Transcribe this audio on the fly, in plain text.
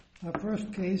Our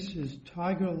first case is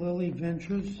Tiger Lily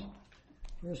Ventures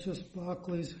versus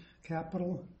Barclays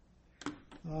Capital,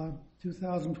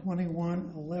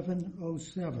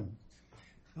 2021-11-07.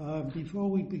 Before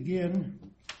we begin,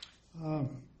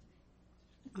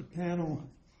 the panel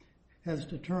has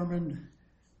determined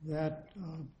that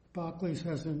Barclays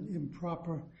has an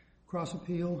improper cross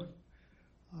appeal,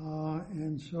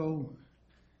 and so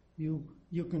you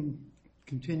can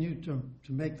continue to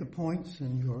make the points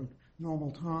in your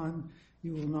normal time.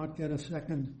 You will not get a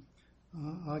second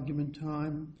argument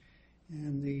time,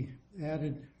 and the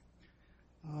added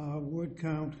word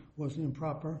count was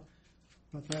improper,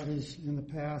 but that is in the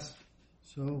past.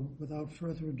 So without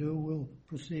further ado, we'll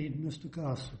proceed. Mr.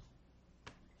 Garza.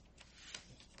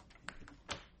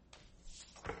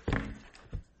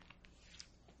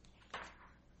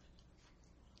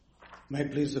 May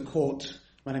it please the Court,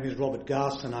 my name is Robert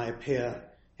Garza and I appear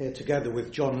here together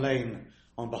with John Lane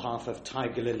on behalf of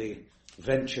Tiger Lily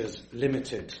Ventures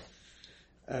Limited.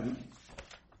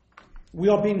 We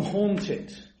are being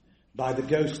haunted by the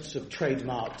ghosts of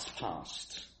trademarks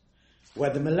past,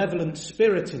 where the malevolent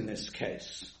spirit in this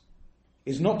case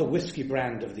is not the whiskey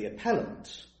brand of the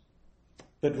appellant,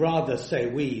 but rather, say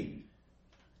we,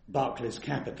 Barclays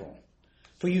Capital.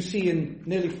 For you see, in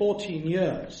nearly 14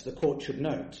 years, the Court should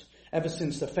note, ever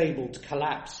since the fabled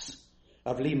collapse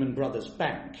of Lehman Brothers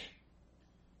Bank,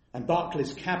 and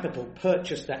Barclays Capital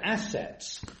purchased the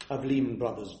assets of Lehman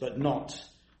Brothers, but not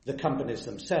the companies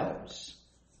themselves,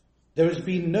 there has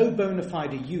been no bona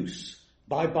fide use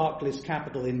by Barclays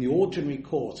Capital in the ordinary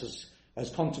course as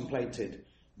contemplated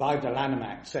by the Lanham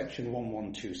Act, Section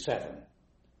 1127.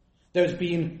 There has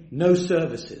been no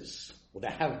services, or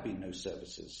there have been no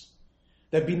services.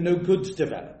 There have been no goods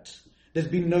developed. There's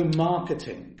been no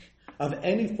marketing of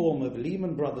any form of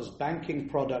Lehman Brothers banking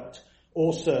product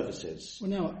or services.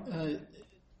 Well, now,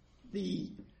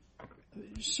 the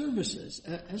services,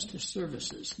 as to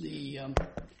services, the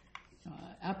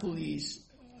appellees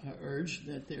urge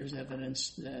that there's evidence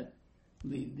that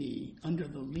under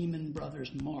the Lehman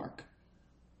Brothers mark,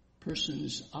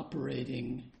 persons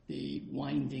operating the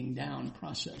winding down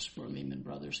process for Lehman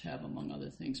Brothers have, among other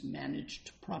things,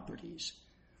 managed properties.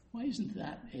 Why isn't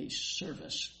that a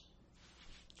service?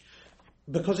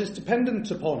 Because it's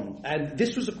dependent upon, and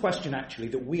this was a question actually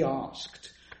that we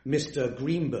asked Mr.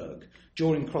 Greenberg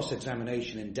during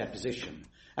cross-examination in deposition,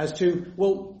 as to,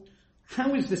 well,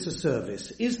 how is this a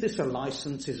service? Is this a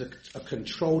license? Is it a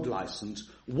controlled license?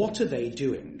 What are they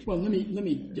doing? Well, let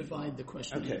me divide the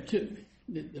question into two.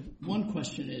 The one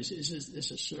question is this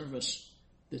a service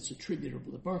that's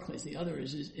attributable to Barclays? The other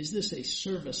is this a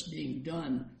service being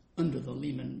done under the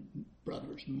Lehman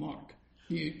Brothers mark?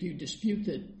 Do you dispute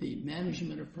that the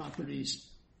management of properties,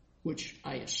 which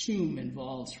I assume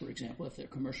involves, for example, if they're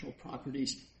commercial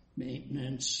properties,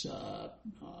 maintenance,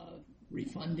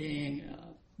 refunding,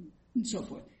 and so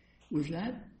forth,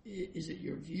 is it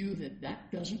your view that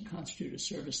that doesn't constitute a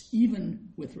service even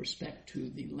with respect to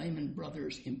the Lehman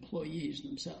Brothers employees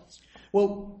themselves?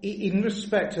 Well, in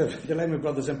respect of the Lehman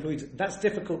Brothers employees, that's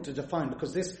difficult to define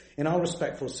because this, in our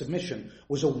respectful submission,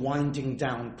 was a winding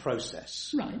down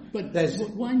process. Right, but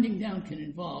what winding down can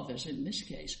involve, as in this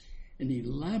case, an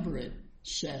elaborate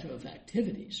set of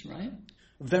activities, right?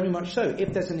 Very much so.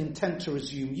 If there's an intent to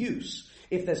resume use,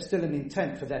 if there's still an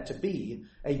intent for there to be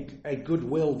a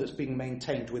goodwill that's being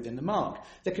maintained within the mark,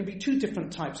 there can be two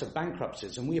different types of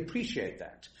bankruptcies, and we appreciate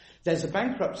that. There's a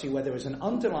bankruptcy where there is an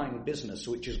underlying business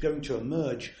which is going to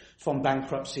emerge from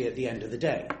bankruptcy at the end of the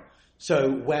day. So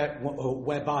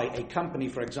whereby a company,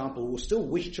 for example, will still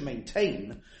wish to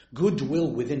maintain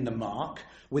goodwill within the mark,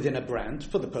 within a brand,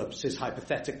 for the purposes,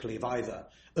 hypothetically, of either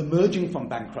emerging from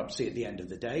bankruptcy at the end of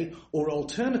the day or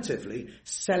alternatively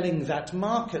selling that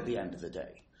mark at the end of the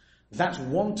day. That's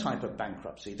one type of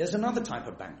bankruptcy. There's another type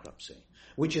of bankruptcy,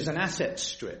 which is an asset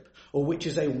strip, or which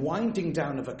is a winding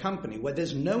down of a company where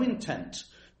there's no intent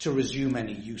to resume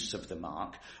any use of the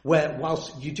mark, where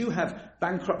whilst you do have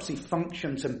bankruptcy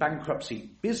functions and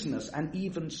bankruptcy business and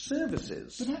even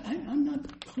services. But I'm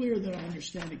not clear that I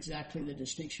understand exactly the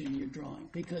distinction you're drawing,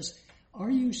 because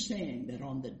are you saying that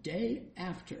on the day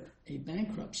after a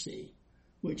bankruptcy,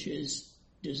 which is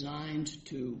designed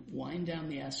to wind down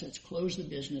the assets, close the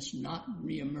business, not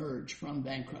reemerge from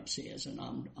bankruptcy as an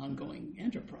ongoing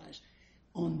enterprise,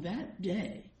 on that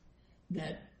day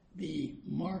that the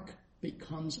mark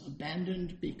becomes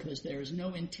abandoned because there is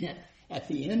no intent at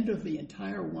the end of the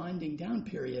entire winding down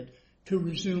period to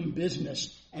resume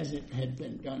business as it had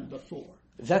been done before?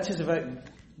 That is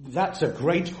That's a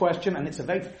great question, and it's a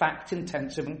very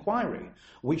fact-intensive inquiry,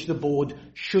 which the board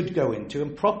should go into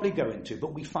and properly go into.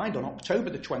 But we find on October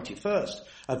the 21st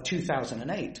of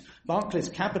 2008, Barclays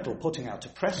Capital putting out a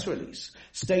press release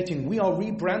stating, we are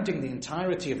rebranding the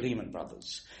entirety of Lehman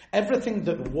Brothers. Everything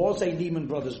that was a Lehman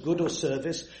Brothers good or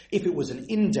service, if it was an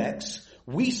index,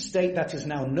 we state that is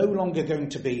now no longer going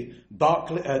to be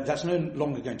that's no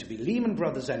longer going to be Lehman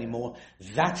Brothers anymore.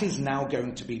 That is now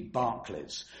going to be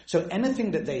Barclays. So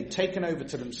anything that they'd taken over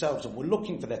to themselves and were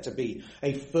looking for there to be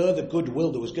a further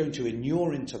goodwill that was going to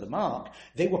inure into the mark,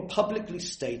 they were publicly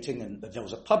stating, and there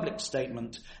was a public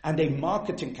statement and a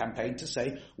marketing campaign to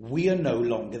say, we are no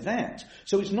longer that.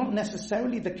 So it's not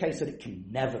necessarily the case that it can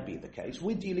never be the case.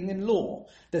 We're dealing in law.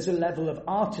 There's a level of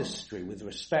artistry, with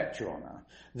respect, Your Honour,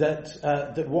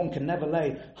 that one can never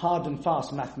lay hard and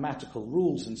fast mathematical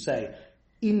rules and say,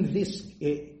 in this,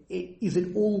 is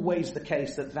it always the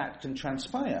case that that can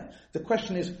transpire? The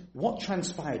question is, what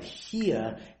transpired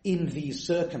here in these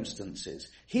circumstances?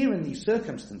 Here in these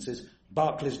circumstances,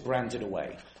 Barclays branded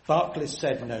away. Barclays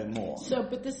said no more. So,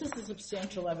 but this is a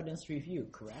substantial evidence review,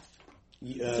 correct?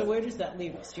 So where does that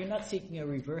leave us? You're not seeking a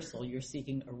reversal, you're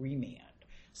seeking a remand.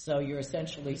 So you're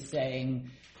essentially saying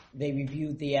they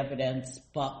reviewed the evidence,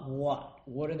 but what?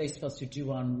 What are they supposed to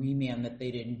do on remand that they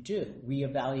didn't do?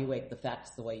 Reevaluate the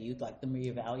facts the way you'd like them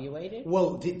reevaluated?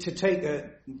 Well, to take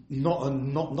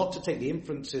not to take the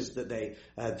inferences that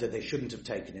they shouldn't have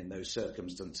taken in those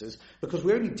circumstances, because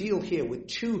we only deal here with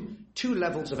two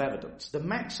levels of evidence. The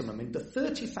maximum in the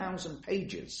 30,000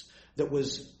 pages that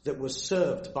was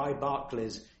served by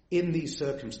Barclays in these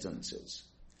circumstances.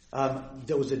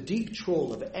 There was a deep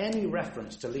trawl of any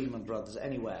reference to Lehman Brothers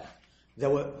anywhere. There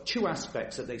were two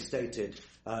aspects that they stated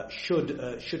should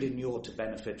inure to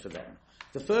benefit for them.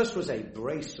 The first was a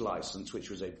brace license, which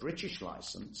was a British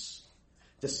license.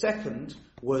 The second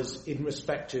was in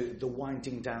respect to the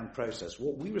winding down process.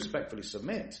 What we respectfully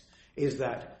submit is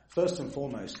that, first and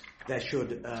foremost, there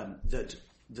should that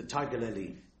Tiger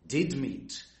Lily did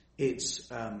meet its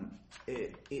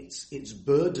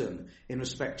burden in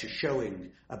respect to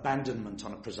showing abandonment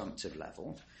on a presumptive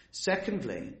level.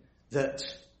 Secondly, that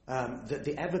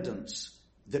the evidence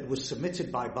that was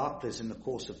submitted by Barclays in the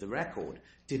course of the record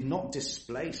did not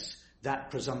displace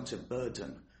that presumptive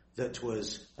burden that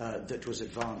was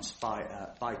advanced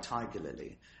by Tiger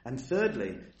Lily. And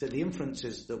thirdly, that the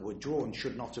inferences that were drawn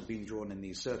should not have been drawn in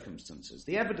these circumstances.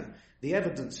 The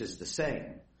evidence is the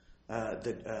same.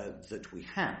 That we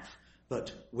have,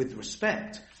 but with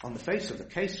respect, on the face of the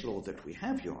case law that we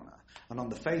have, Your Honour, and on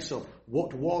the face of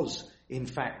what was, in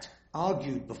fact,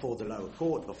 argued before the lower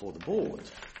court, before the board,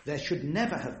 there should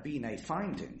never have been a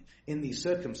finding in these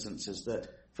circumstances that,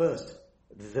 first,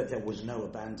 that there was no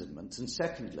abandonment, and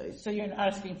secondly... So you're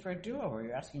not asking for a do-over,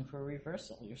 you're asking for a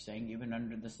reversal. You're saying even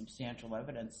under the substantial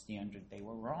evidence standard, they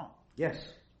were wrong. Yes.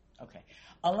 Okay.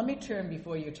 Let me turn,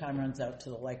 before your time runs out, to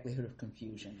the likelihood of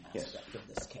confusion aspect of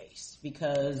this case.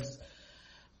 Because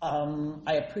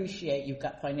I appreciate you've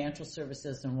got financial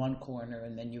services in one corner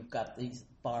and then you've got these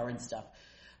bar and stuff.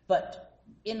 But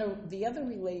in the other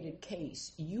related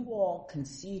case, you all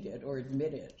conceded or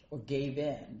admitted or gave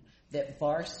in that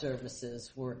bar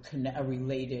services were a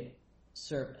related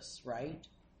service, right?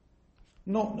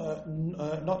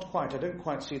 Not quite. I don't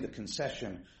quite see the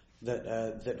concession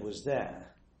that was there.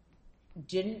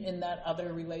 Didn't, in that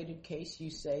other related case,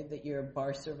 you say that your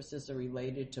bar services are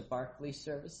related to Barclays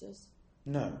services?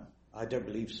 No, I don't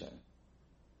believe so.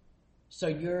 So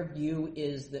your view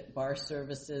is that bar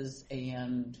services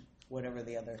and whatever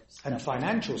the other stuff and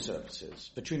financial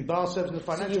services, between bar services and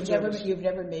financial services. You've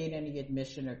never made any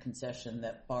admission or concession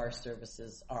that bar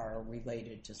services are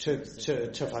related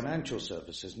to financial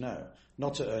services, no.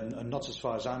 Not as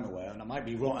far as I'm aware, and I might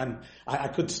be wrong, and I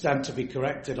could stand to be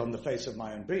corrected on the face of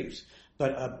my own briefs,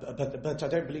 but I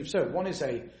don't believe so. One is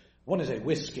a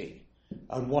whiskey,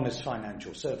 and one is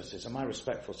financial services. And my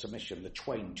respectful submission, the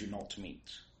twain do not meet.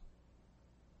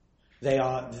 They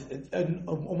are, and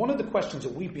one of the questions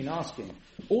that we've been asking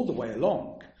all the way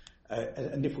along,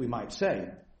 and if we might say,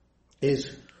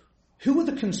 is who are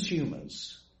the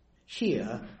consumers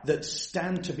here that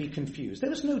stand to be confused?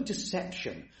 There is no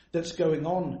deception that's going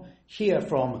on here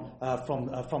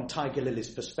from Tiger Lily's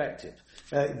perspective.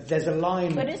 There's a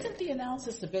line. But isn't the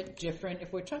analysis a bit different?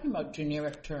 If we're talking about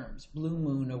generic terms, Blue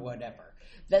Moon or whatever,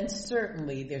 then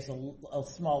certainly there's a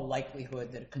small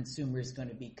likelihood that a consumer is going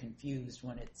to be confused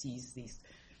when it sees these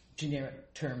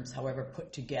generic terms, however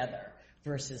put together,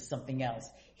 versus something else.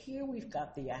 Here we've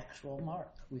got the actual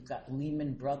mark. We've got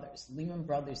Lehman Brothers. Lehman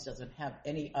Brothers doesn't have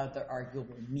any other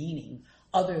arguable meaning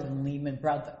other than Lehman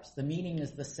Brothers. The meaning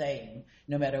is the same,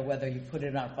 no matter whether you put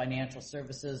it on financial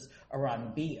services or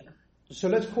on beer. So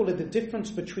let's call it the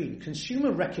difference between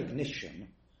consumer recognition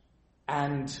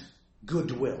and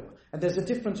goodwill. And there's a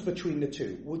difference between the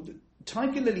two.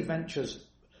 Tiger Lily Ventures,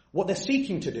 what they're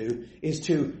seeking to do is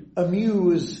to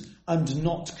amuse and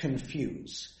not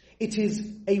confuse. It is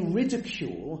a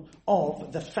ridicule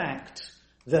of the fact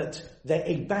that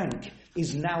a bank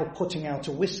is now putting out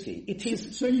a whiskey. It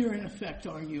is. So you're in effect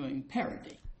arguing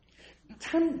parody.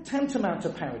 Tantamount to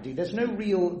parody. There's no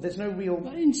real. I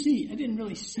didn't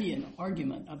really see an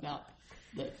argument about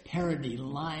the parody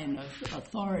line of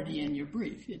authority in your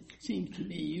brief. It seemed to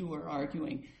me you were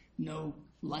arguing no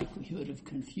likelihood of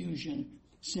confusion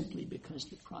simply because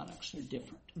the products are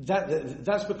different.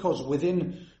 That's because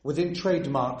within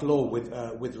trademark law,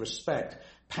 with respect,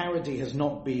 parody has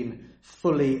not been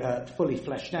fully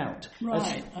fleshed out.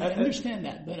 Right, I understand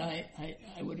that, but I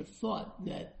would have thought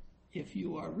that if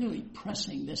you are really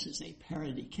pressing this as a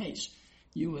parody case,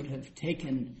 you would have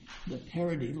taken the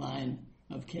parody line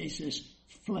of cases,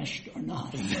 fleshed or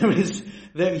not.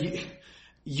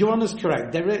 Your Honour's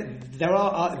correct. There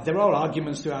are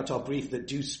arguments throughout our brief that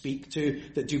do bespeak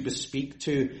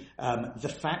to the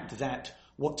fact that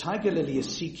what Tiger Lily is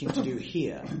seeking to do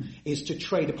here is to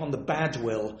trade upon the bad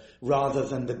will rather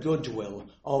than the goodwill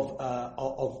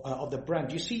of the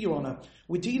brand. You see, Your Honour,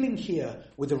 we're dealing here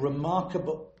with a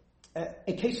remarkable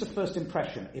a case of first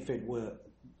impression, if it were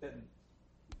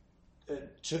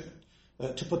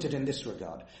to put it in this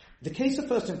regard. The case of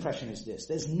first impression is this.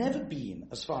 There's never been,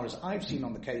 as far as I've seen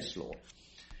on the case law,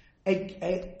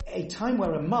 a time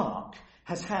where a mark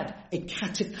has had a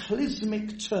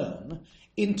cataclysmic turn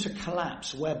into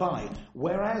collapse,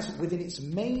 whereas within its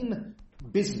main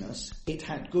business it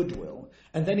had goodwill,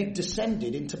 and then it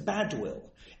descended into badwill.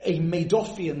 A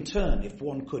Madoffian turn, if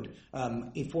one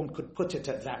could put it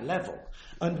at that level.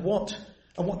 And what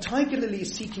Tiger Lily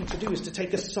is seeking to do is to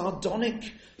take a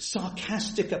sardonic,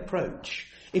 sarcastic approach.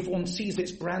 If one sees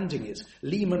its branding is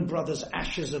Lehman Brothers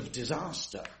Ashes of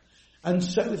Disaster. And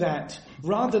so that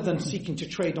rather than seeking to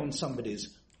trade on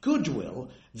somebody's goodwill,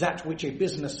 that which a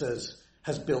business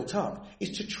has built up,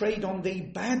 is to trade on the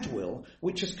badwill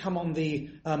which has come on the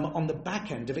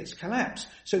back end of its collapse.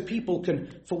 So people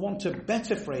can, for want of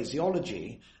better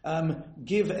phraseology,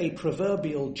 give a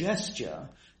proverbial gesture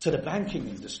to the banking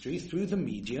industry through the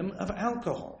medium of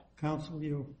alcohol. Counsel,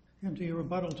 you into your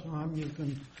rebuttal time. You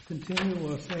can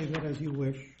continue or say that as you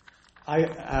wish.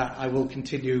 I will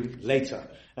continue later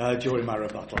during my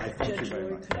rebuttal. Thank you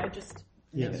very much. Could I just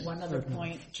make one other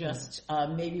point? Just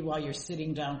maybe while you're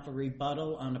sitting down for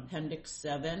rebuttal on Appendix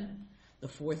 7, the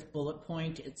fourth bullet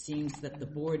point, it seems that the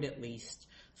board at least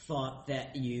thought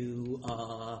that you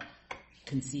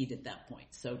conceded that point.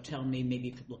 So tell me, maybe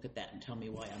you could look at that and tell me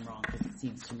why I'm wrong, because it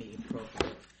seems to me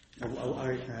appropriate. I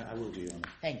will do, Your Honor.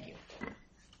 Thank you.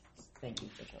 Thank you,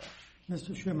 Judge.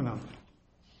 Mr. Shimanoff.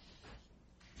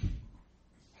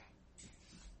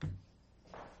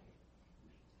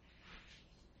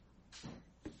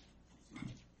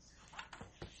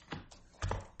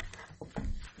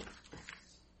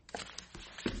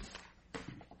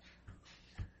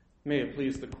 May it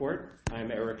please the Court, I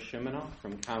am Eric Shimanoff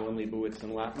from Cowan, Leibowitz &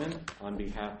 Lattman on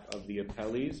behalf of the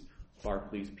appellees,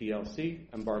 Barclays PLC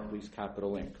and Barclays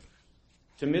Capital Inc.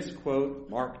 To misquote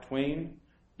Mark Twain,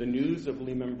 the news of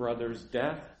Lehman Brothers'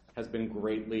 death has been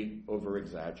greatly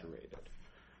over-exaggerated.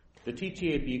 The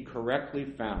TTAB correctly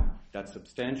found that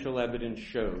substantial evidence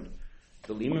showed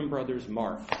the Lehman Brothers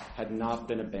mark had not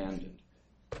been abandoned.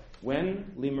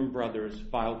 When Lehman Brothers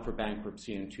filed for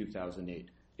bankruptcy in 2008,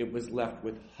 it was left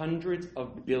with hundreds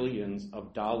of billions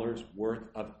of dollars worth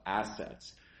of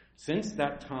assets. Since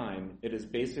that time, it has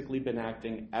basically been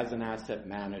acting as an asset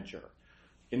manager,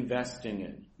 investing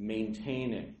in,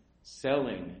 maintaining,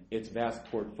 selling its vast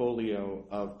portfolio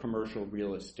of commercial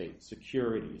real estate,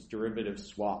 securities, derivative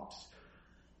swaps.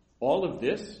 All of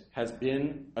this has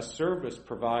been a service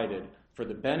provided for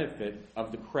the benefit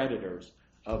of the creditors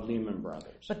of Lehman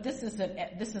Brothers. But this is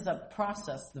a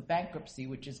process, the bankruptcy,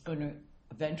 which is going to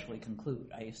eventually conclude.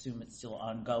 I assume it's still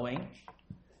ongoing.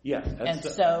 Yes. And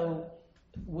so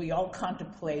we all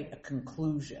contemplate a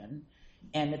conclusion,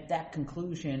 and at that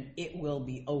conclusion, it will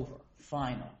be over,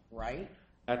 final, right?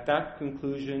 At that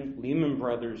conclusion, Lehman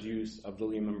Brothers' use of the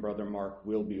Lehman Brother mark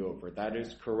will be over. That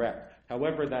is correct.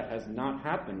 However, that has not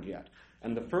happened yet.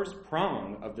 And the first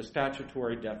prong of the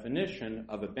statutory definition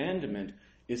of abandonment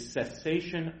is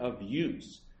cessation of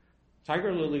use.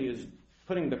 Tiger Lily is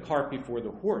putting the cart before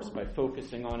the horse by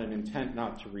focusing on an intent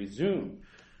not to resume.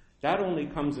 That only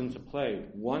comes into play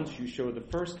once you show the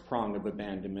first prong of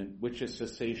abandonment, which is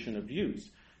cessation of use.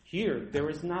 Here, there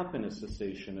has not been a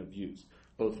cessation of use.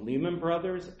 Both Lehman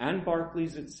Brothers and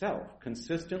Barclays itself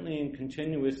consistently and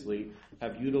continuously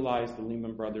have utilized the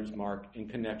Lehman Brothers mark in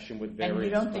connection with various. And you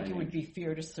don't think it would be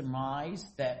fair to surmise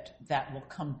that that will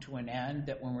come to an end,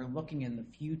 that when we're looking in the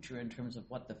future in terms of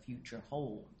what the future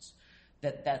holds,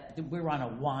 that we're on a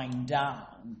wind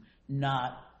down,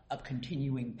 not a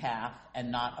continuing path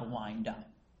and not a wind up?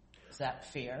 Is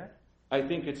that fair? I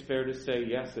think it's fair to say,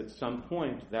 yes, at some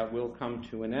point that will come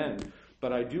to an end.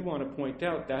 But I do want to point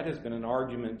out that has been an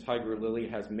argument Tiger Lily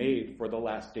has made for the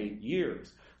last 8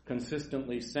 years,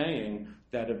 consistently saying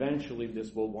that eventually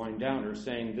this will wind down or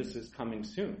saying this is coming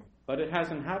soon. But it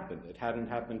hasn't happened. It hadn't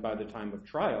happened by the time of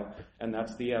trial, and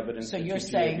that's the evidence. So that you're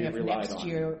TTAB saying if relied next on.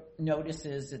 year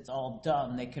notices it's all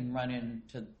done, they can run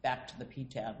back to the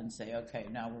PTAB and say, okay,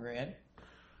 now we're in?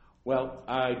 Well,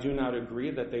 I do not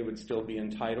agree that they would still be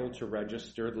entitled to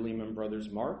register the Lehman Brothers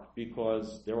mark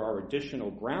because there are additional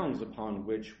grounds upon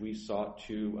which we sought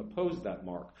to oppose that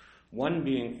mark. One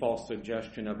being false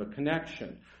suggestion of a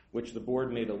connection, which the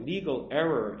board made a legal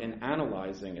error in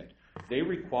analyzing it. They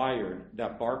required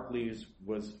that Barclays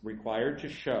was required to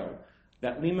show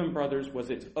that Lehman Brothers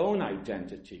was its own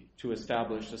identity to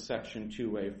establish a Section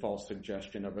 2A false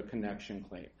suggestion of a connection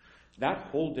claim. That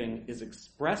holding is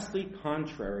expressly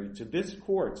contrary to this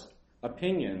court's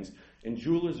opinions in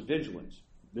Jeweller's Vigilance.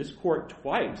 This court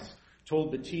twice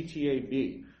told the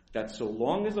TTAB that so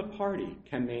long as a party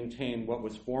can maintain what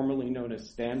was formerly known as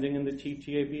standing in the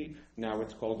TTAB, now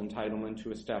it's called entitlement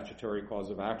to a statutory cause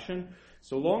of action,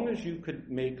 so long as you could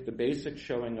make the basic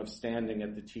showing of standing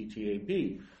at the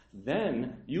TTAB,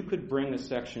 then you could bring a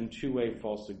Section 2A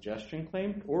false suggestion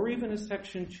claim or even a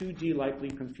Section 2D likely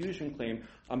confusion claim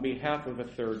on behalf of a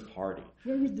third party.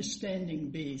 Where would the standing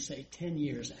be, say, 10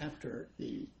 years after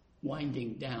the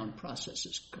winding down process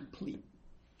is complete?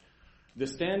 The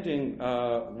standing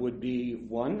would be,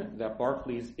 one, that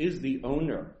Barclays is the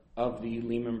owner of the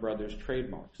Lehman Brothers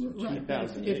trademarks.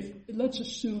 Right. Let's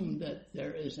assume that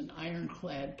there is an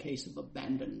ironclad case of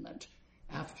abandonment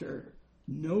after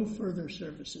no further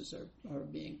services are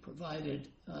being provided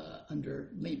under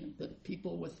Lehman. The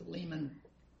people with the Lehman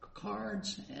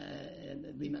cards and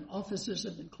the Lehman offices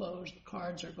have been closed, the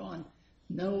cards are gone,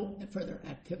 no further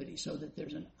activity, so that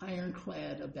there's an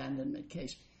ironclad abandonment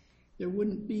case. There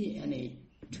wouldn't be any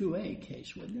 2A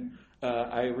case, would there?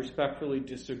 I respectfully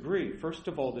disagree. First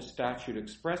of all, the statute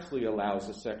expressly allows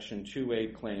a Section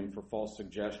 2A claim for false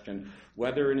suggestion,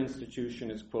 whether an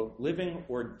institution is, quote, living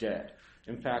or dead.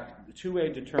 In fact, the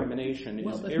 2A determination is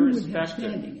irrespective. Who would have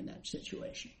standing in that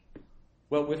situation?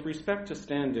 Well, with respect to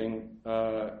standing,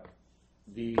 that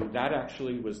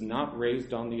actually was not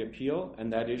raised on the appeal,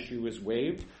 and that issue is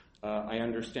waived. I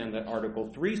understand that Article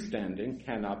 3 standing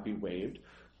cannot be waived,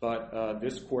 but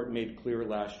this court made clear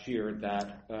last year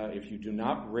that if you do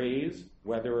not raise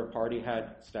whether a party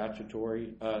had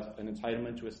an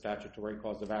entitlement to a statutory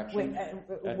cause of action.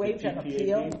 Waived an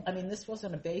appeal? I mean, this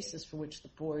wasn't a basis for which the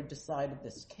board decided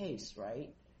this case, right?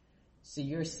 So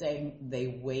you're saying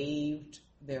they waived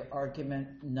their argument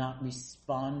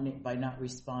by not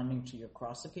responding to your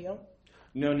cross appeal?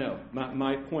 No.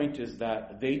 My point is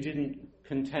that they didn't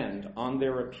contend on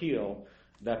their appeal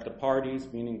that the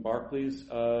parties, meaning Barclays,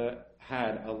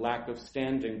 had a lack of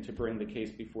standing to bring the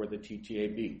case before the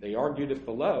TTAB. They argued it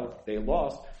below. They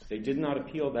lost. They did not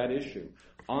appeal that issue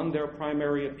on their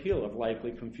primary appeal of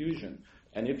likely confusion.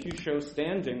 And if you show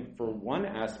standing for one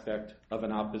aspect of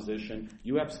an opposition,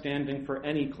 you have standing for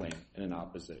any claim in an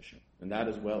opposition, and that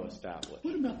is well established.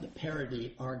 What about the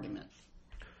parity argument?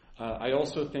 I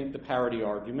also think the parity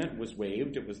argument was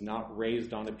waived. It was not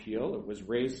raised on appeal. It was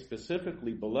raised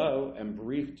specifically below and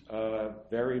briefed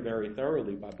very, very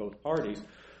thoroughly by both parties.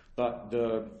 But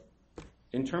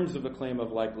in terms of a claim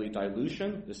of likely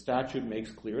dilution, the statute makes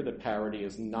clear that parity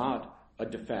is not a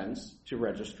defense to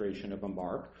registration of a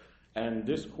mark. And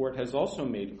this court has also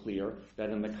made clear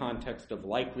that in the context of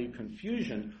likely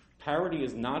confusion, parity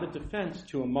is not a defense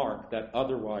to a mark that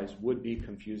otherwise would be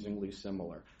confusingly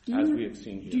similar, as we have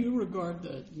seen here. Do you regard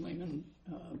the Lehman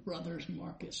Brothers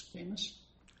mark as famous?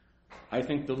 I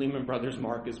think the Lehman Brothers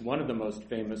mark is one of the most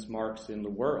famous marks in the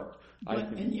world.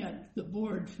 And yet the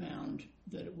board found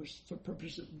that it was, for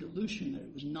purpose of dilution, that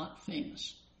it was not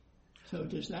famous. So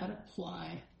does that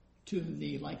apply to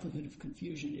the likelihood of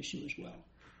confusion issue as well?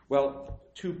 Well,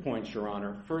 2 points, Your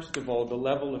Honor. First of all, the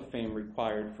level of fame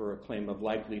required for a claim of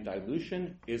likely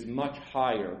dilution is much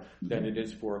higher than it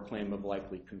is for a claim of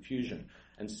likely confusion.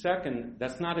 And second,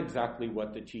 that's not exactly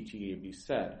what the TTAB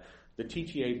said. The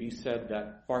TTAB said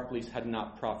that Barclays had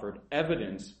not proffered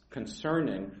evidence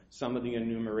concerning some of the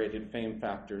enumerated fame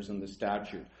factors in the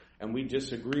statute. And we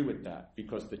disagree with that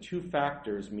because the two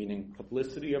factors, meaning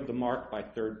publicity of the mark by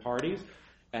third parties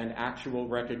and actual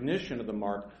recognition of the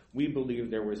mark, we believe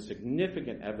there was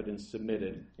significant evidence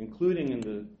submitted, including in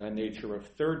the nature of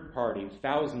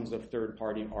thousands of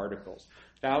third-party articles,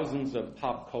 thousands of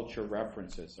pop culture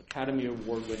references, Academy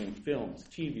Award-winning films,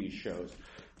 TV shows,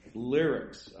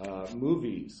 lyrics,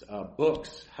 movies,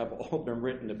 books have all been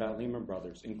written about Lehman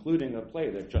Brothers, including a play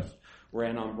that just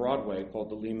ran on Broadway called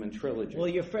The Lehman Trilogy. Well,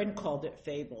 your friend called it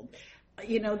fabled.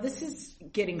 This is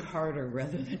getting harder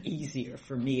rather than easier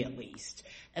for me, at least.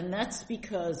 And that's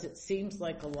because it seems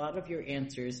like a lot of your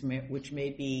answers, which may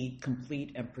be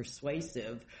complete and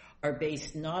persuasive, are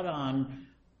based not on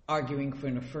arguing for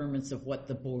an affirmance of what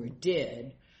the board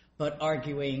did, but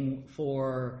arguing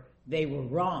for they were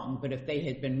wrong, but if they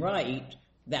had been right,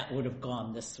 that would have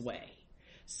gone this way.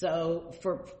 So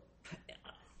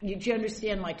do you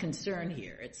understand my concern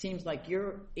here? It seems like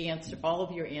all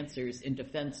of your answers in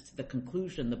defense to the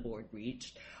conclusion the board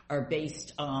reached are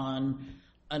based on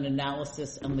an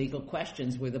analysis and legal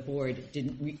questions where the board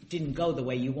didn't go the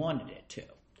way you wanted it to.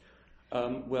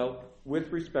 Well,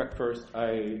 with respect, first,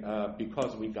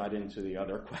 because we got into the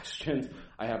other questions,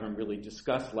 I haven't really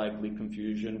discussed likely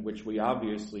confusion, which we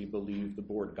obviously believe the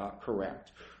board got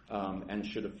correct.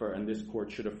 And this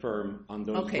court should affirm on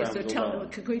those grounds alone.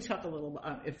 Can we talk a little,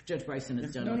 if Judge Bryson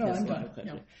has done with his final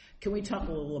question, can we talk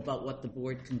a little about what the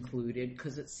board concluded?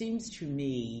 Because it seems to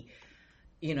me,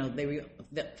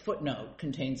 that footnote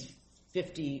contains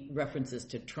 50 references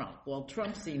to Trump. Well,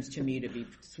 Trump seems to me to be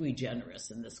sui generis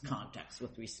in this context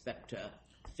with respect to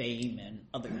fame and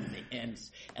other things,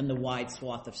 and the wide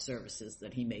swath of services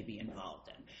that he may be involved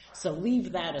in. So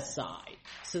leave that aside.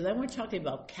 So then we're talking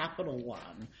about Capital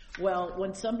One. Well,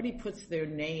 when somebody puts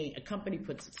a company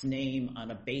puts its name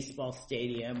on a baseball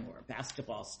stadium or a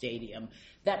basketball stadium,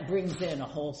 that brings in a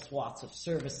whole swath of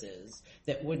services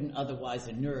that wouldn't otherwise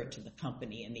inure to the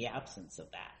company in the absence of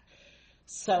that.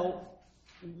 So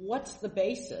what's the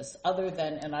basis other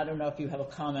than, and I don't know if you have a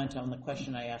comment on the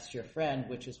question I asked your friend,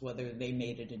 which is whether they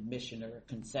made an admission or a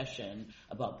concession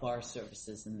about bar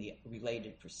services in the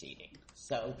related proceeding.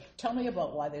 So tell me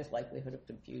about why there's likelihood of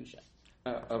confusion.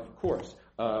 Of course.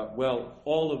 Well,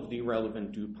 all of the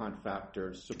relevant DuPont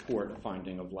factors support a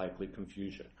finding of likely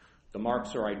confusion. The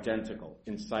marks are identical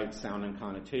in sight, sound, and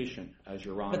connotation, as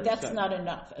Your Honor said. But that's not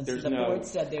enough. And so the board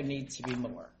said there needs to be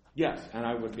more. Yes, and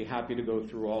I would be happy to go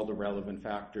through all the relevant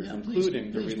factors,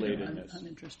 including the relatedness. I'm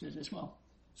interested as well.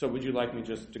 So would you like me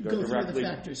just to go directly? Go through the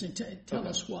factors and tell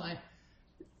us why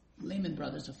Lehman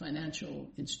Brothers, a financial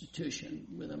institution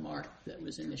with a mark that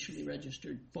was initially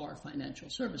registered Bar Financial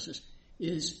Services,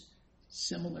 is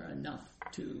similar enough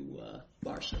to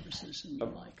bar services and the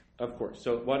like. Of course.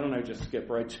 So why don't I just skip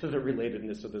right to the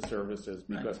relatedness of the services,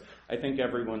 because I think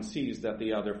everyone sees that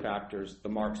the other factors, the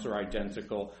marks are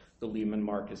identical. The Lehman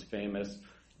mark is famous.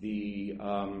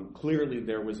 Clearly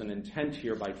there was an intent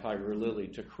here by Tiger Lily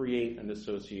to create an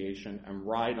association and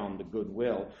ride on the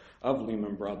goodwill of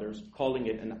Lehman Brothers, calling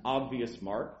it an obvious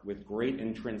mark with great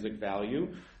intrinsic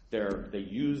value. They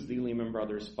use the Lehman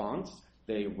Brothers fonts.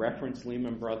 They reference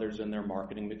Lehman Brothers in their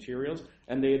marketing materials,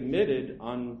 and they admitted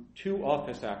on 2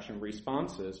 office action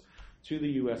responses to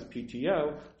the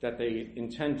USPTO that they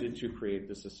intended to create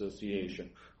this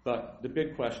association. But the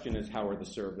big question is, how are the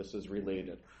services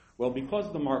related? Well,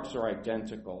 because the marks are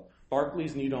identical,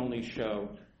 Barclays need only show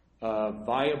a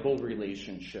viable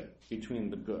relationship between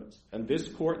the goods. And this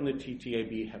court and the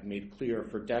TTAB have made clear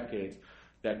for decades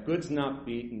that goods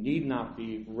need not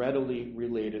be readily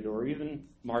related or even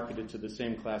marketed to the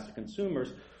same class of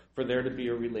consumers for there to be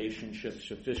a relationship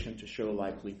sufficient to show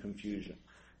likely confusion.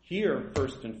 Here,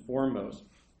 first and foremost,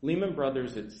 Lehman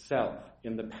Brothers itself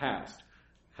in the past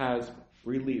has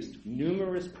released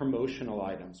numerous promotional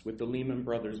items with the Lehman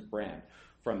Brothers brand,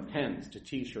 from pens to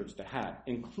T-shirts to hats,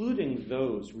 including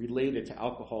those related to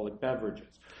alcoholic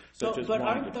beverages, such as wine. But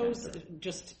aren't those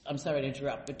just, I'm sorry to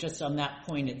interrupt, but just on that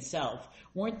point itself,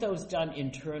 weren't those done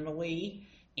internally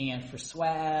and for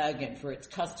swag and for its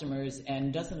customers,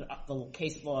 and doesn't the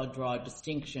case law draw a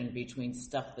distinction between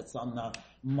stuff that's on the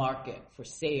market for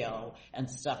sale and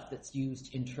stuff that's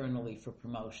used internally for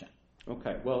promotion?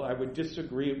 Okay, well, I would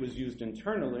disagree it was used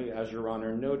internally. As Your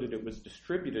Honor noted, it was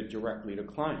distributed directly to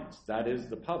clients. That is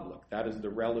the public. That is the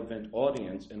relevant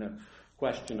audience in a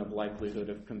question of likelihood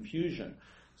of confusion.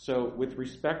 So with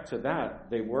respect to that,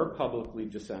 they were publicly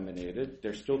disseminated.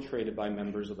 They're still traded by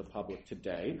members of the public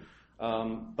today.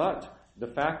 But the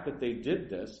fact that they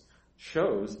did this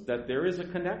shows that there is a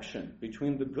connection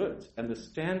between the goods. And the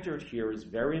standard here is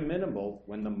very minimal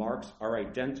when the marks are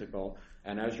identical.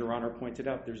 And as Your Honor pointed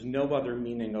out, there's no other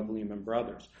meaning of Lehman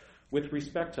Brothers. With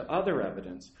respect to other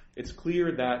evidence, it's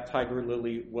clear that Tiger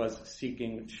Lily was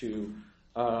seeking to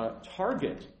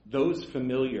target those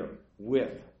familiar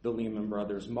with the Lehman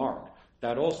Brothers mark.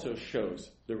 That also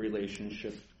shows the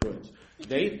relationship goods.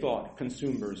 They thought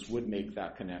consumers would make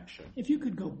that connection. If you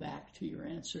could go back to your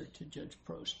answer to Judge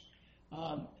Prost,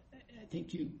 I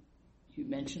think you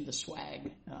mentioned the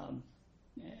swag.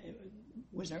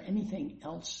 Was there anything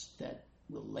else that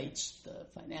relates the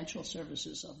financial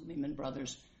services of Lehman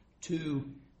Brothers to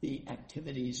the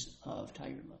activities of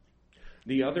Tiger Lily?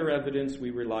 The other evidence we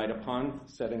relied upon,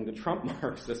 setting the Trump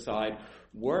marks aside,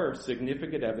 were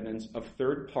significant evidence of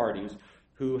third parties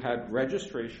who had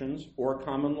registrations or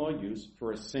common law use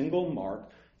for a single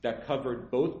mark that covered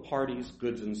both parties'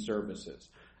 goods and services.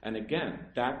 And again,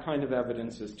 that kind of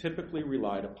evidence is typically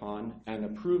relied upon and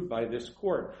approved by this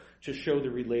court to show the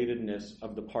relatedness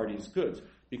of the parties' goods.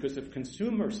 Because if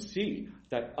consumers see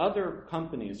that other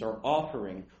companies are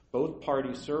offering both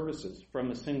parties' services from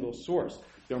a single source,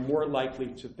 they're more likely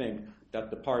to think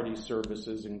that the parties'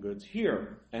 services and goods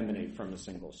here emanate from a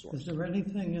single source. Is there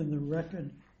anything in the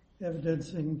record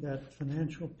evidencing that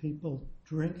financial people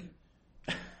drink?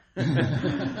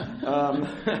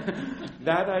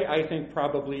 That I think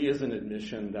probably is an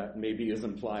admission that maybe is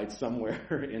implied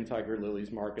somewhere in Tiger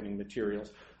Lily's marketing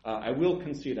materials. I will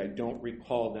concede I don't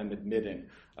recall them admitting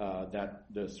that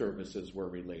the services were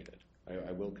related.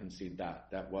 I will concede that.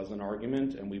 That was an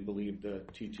argument, and we believe the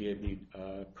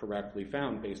TTAB correctly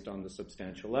found, based on the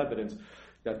substantial evidence,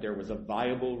 that there was a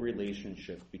viable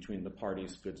relationship between the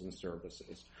parties' goods and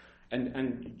services.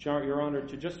 And Your Honor,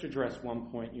 to just address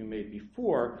one point you made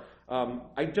before,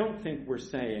 I don't think we're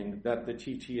saying that the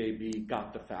TTAB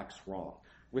got the facts wrong.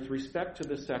 With respect to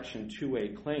the Section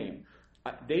 2A claim,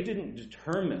 they didn't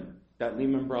determine that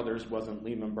Lehman Brothers wasn't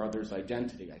Lehman Brothers'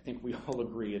 identity. I think we all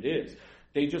agree it is.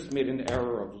 They just made an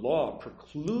error of law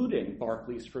precluding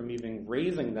Barclays from even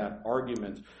raising that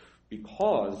argument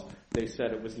because they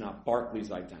said it was not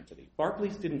Barclays' identity.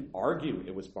 Barclays didn't argue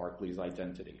it was Barclays'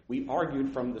 identity. We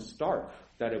argued from the start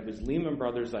that it was Lehman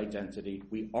Brothers' identity.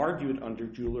 We argued under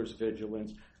Jewelers'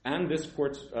 Vigilance, and this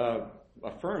court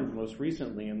affirmed most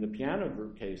recently in the Piano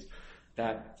Group case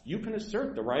that you can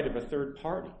assert the right of a third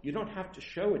party. You don't have to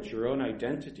show it's your own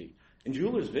identity. In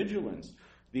Jewelers' Vigilance,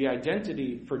 the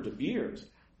identity for De Beers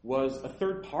was a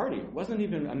third party. It wasn't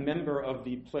even a member of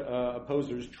the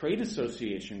opposer's trade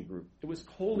association group. It was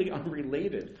wholly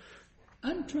unrelated.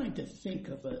 I'm trying to think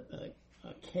of a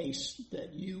case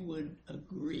that you would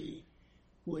agree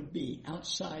would be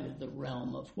outside of the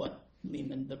realm of what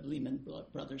the Lehman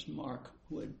Brothers mark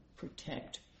would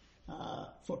protect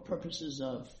for purposes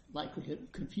of likelihood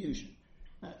of confusion.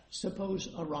 Suppose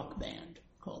a rock band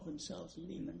called themselves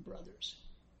Lehman Brothers.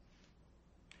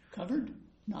 Covered?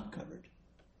 Not covered.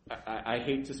 I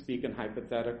hate to speak in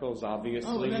hypotheticals,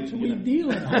 obviously. Oh, that's what we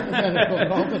deal in hypotheticals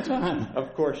all the time.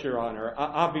 Of course, Your Honor.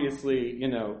 Obviously,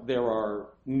 there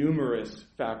are numerous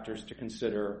factors to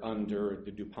consider under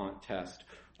the DuPont test.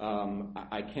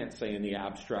 I can't say in the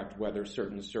abstract whether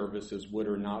certain services would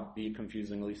or not be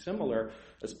confusingly similar,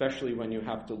 especially when you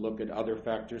have to look at other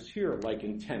factors here, like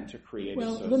intent to create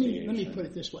association. Well, let me put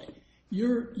it this way.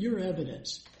 Your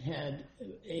evidence had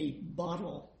a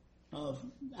bottle of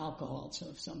alcohol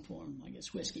of some form, I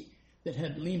guess whiskey, that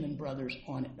had Lehman Brothers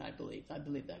on it, I believe. I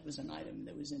believe that was an item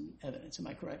that was in evidence. Am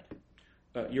I correct?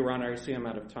 Your Honor, I see I'm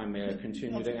out of time. May I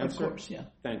continue to answer? Of course, yeah.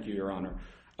 Thank you, Your Honor.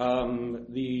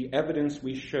 The evidence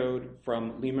we showed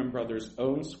from Lehman Brothers'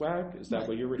 own swag, is that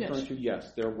what you're referring to?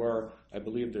 Yes, I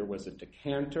believe there was a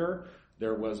decanter,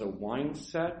 there was a wine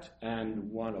set,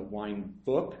 and a wine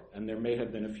book, and there may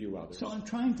have been a few others. So I'm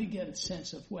trying to get a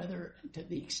sense of whether, to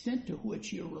the extent to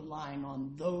which you're relying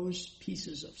on those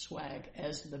pieces of swag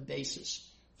as the basis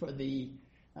for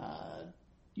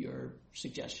your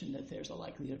suggestion that there's a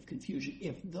likelihood of confusion.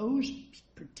 If those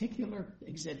particular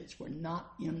exhibits were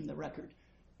not in the record,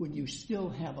 would you still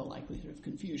have a likelihood of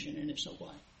confusion, and if so,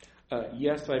 why?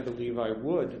 Yes, I believe I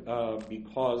would,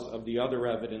 because of the other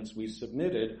evidence we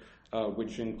submitted,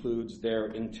 which includes their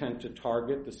intent to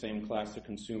target the same class of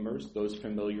consumers, those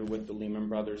familiar with the Lehman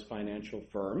Brothers financial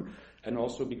firm, and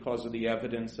also because of the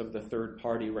evidence of the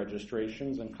third-party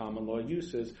registrations and common law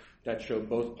uses that show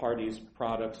both parties'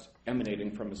 products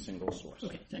emanating from a single source.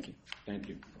 Okay, thank you. Thank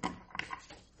you.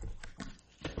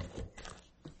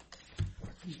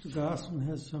 Mr. Gosselin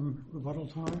has some rebuttal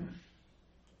time.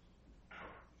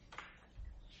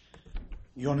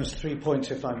 Your Honour's 3 points,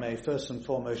 if I may. First and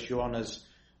foremost, Your Honour's,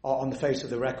 on the face of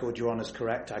the record, Your Honour's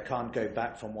correct. I can't go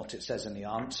back from what it says in the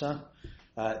answer.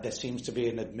 There seems to be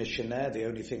an admission there. The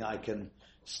only thing I can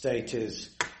state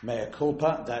is mea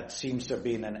culpa. That seems to have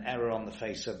been an error on the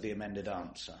face of the amended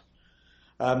answer.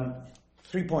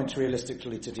 3 points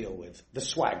realistically to deal with. The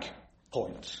swag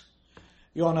point.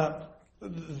 Your Honour,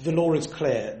 the law is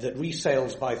clear that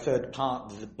resales by third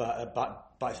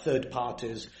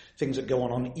parties, things that go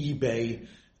on eBay,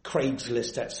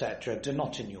 Craigslist, etc., do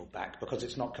not in your back because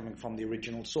it's not coming from the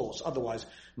original source. Otherwise,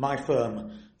 my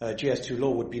firm, GS2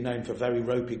 Law, would be known for very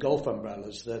ropey golf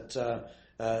umbrellas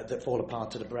that fall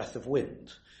apart at a breath of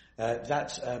wind.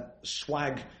 That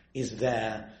swag is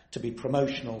there to be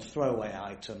promotional throwaway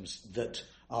items that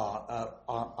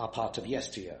are part of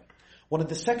yesteryear. One of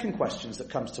the second questions that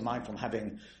comes to mind from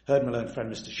having heard my learned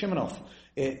friend Mr. Shimanoff,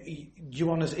 Your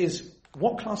Honours, is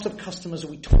what class of customers are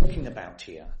we talking about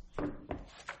here?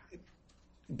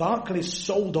 Barclays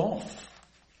sold off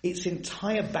its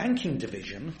entire banking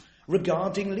division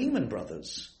regarding Lehman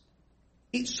Brothers.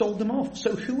 It sold them off.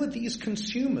 So who are these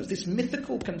consumers, this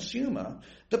mythical consumer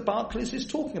that Barclays is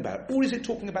talking about? Or is it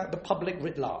talking about the public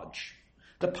writ large?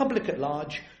 The public at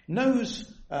large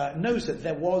knows that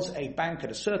there was a bank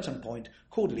at a certain point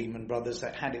called Lehman Brothers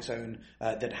that had its own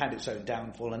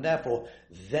downfall, and therefore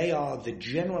they are the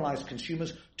generalized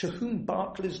consumers to whom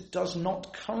Barclays does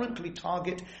not currently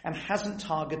target and hasn't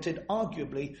targeted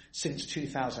arguably since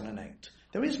 2008.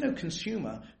 There is no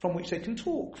consumer from which they can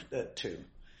talk to.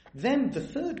 Then the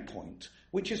third point,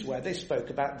 which is where they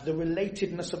spoke about the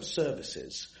relatedness of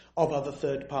services of other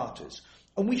third parties.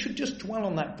 And we should just dwell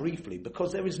on that briefly,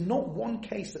 because there is not one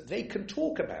case that they can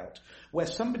talk about where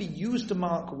somebody used a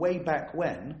mark way back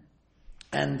when,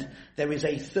 and there is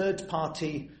a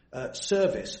third-party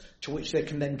service to which they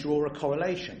can then draw a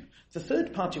correlation. The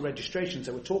third-party registrations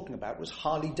they were talking about was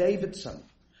Harley-Davidson,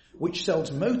 which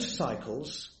sells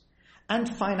motorcycles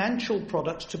and financial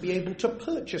products to be able to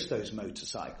purchase those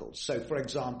motorcycles. So, for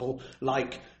example,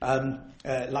 like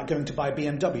going to buy a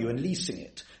BMW and leasing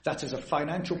it. That is a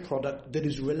financial product that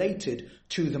is related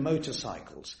to the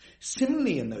motorcycles.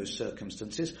 Similarly, in those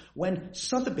circumstances, when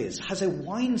Sotheby's has a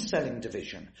wine-selling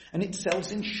division and it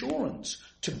sells insurance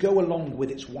to go along with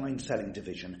its wine-selling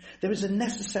division, there is a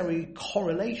necessary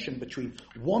correlation between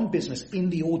one business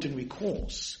in the ordinary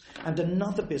course and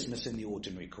another business in the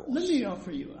ordinary course. Let me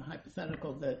offer you a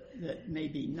hypothetical that may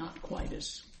be not quite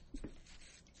as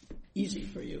easy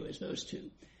for you as those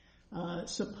two.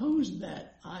 Suppose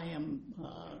that I am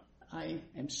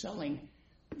selling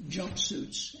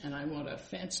jumpsuits and I want to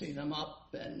fancy them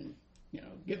up and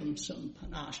give them some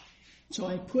panache. So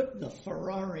I put the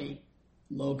Ferrari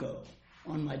logo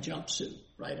on my jumpsuit,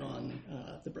 right on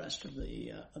the breast of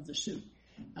the suit.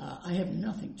 I have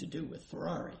nothing to do with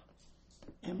Ferrari.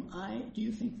 Do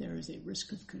you think there is a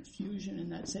risk of confusion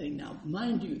in that setting? Now,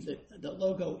 mind you, that the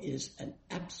logo is an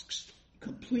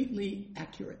completely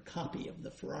accurate copy of the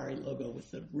Ferrari logo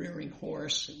with the rearing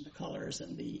horse and the colors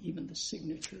and even the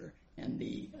signature and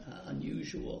the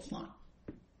unusual font.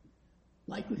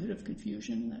 Likelihood of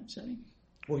confusion in that setting?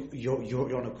 Well,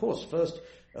 you're on a course. First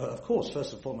and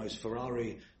foremost,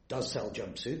 Ferrari does sell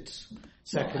jumpsuits.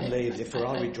 Secondly, the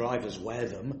Ferrari drivers wear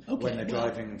them when they're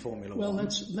driving in Formula 1. Well,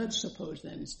 let's suppose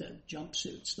then instead of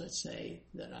jumpsuits, let's say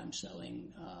that I'm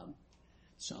selling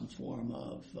some form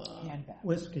of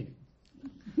whiskey.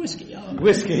 Whiskey.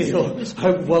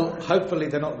 Hopefully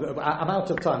they're not. I'm out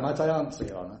of time. Might I answer,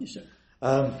 Your Honour? Yes, sir.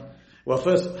 Well,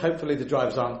 first, hopefully the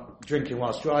drivers aren't drinking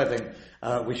whilst driving.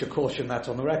 We should caution that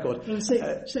on the record. Well,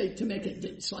 say to make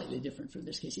it slightly different for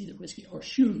this case, either whiskey or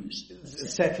shoes.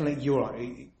 Certainly, you're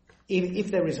right. If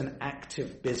there is an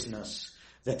active business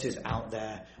that is out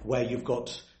there where you've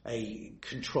got a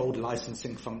controlled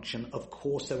licensing function, of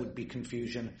course there would be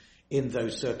confusion in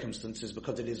those circumstances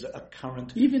because it is a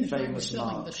current even if famous I was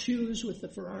selling mark. The shoes with the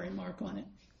Ferrari mark on it,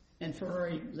 and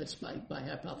Ferrari, let's by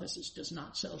hypothesis, does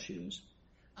not sell shoes,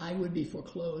 I would be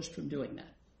foreclosed from doing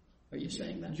that. Are you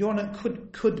saying that? Your Honour,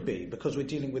 could be, because we're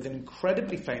dealing with an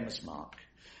incredibly famous mark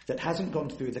that hasn't gone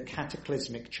through the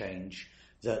cataclysmic change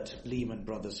that Lehman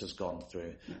Brothers has gone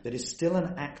through, that is still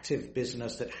an active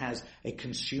business that has a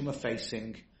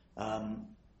consumer-facing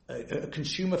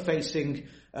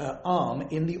arm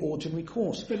in the ordinary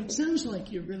course. But it sounds like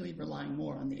you're really relying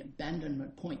more on the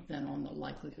abandonment point than on the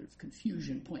likelihood of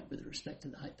confusion point with respect to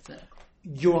the hypothetical.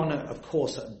 Your Honour, of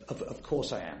course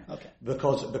I am. Okay.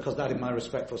 Because that, in my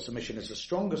respectful submission, is the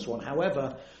strongest one.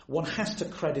 However, one has to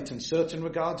credit in certain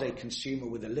regards a consumer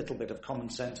with a little bit of common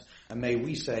sense and, may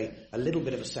we say, a little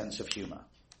bit of a sense of humour.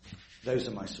 Those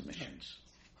are my submissions.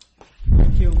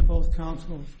 Thank you, both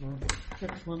counsel, for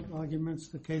excellent arguments.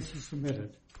 The case is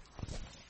submitted.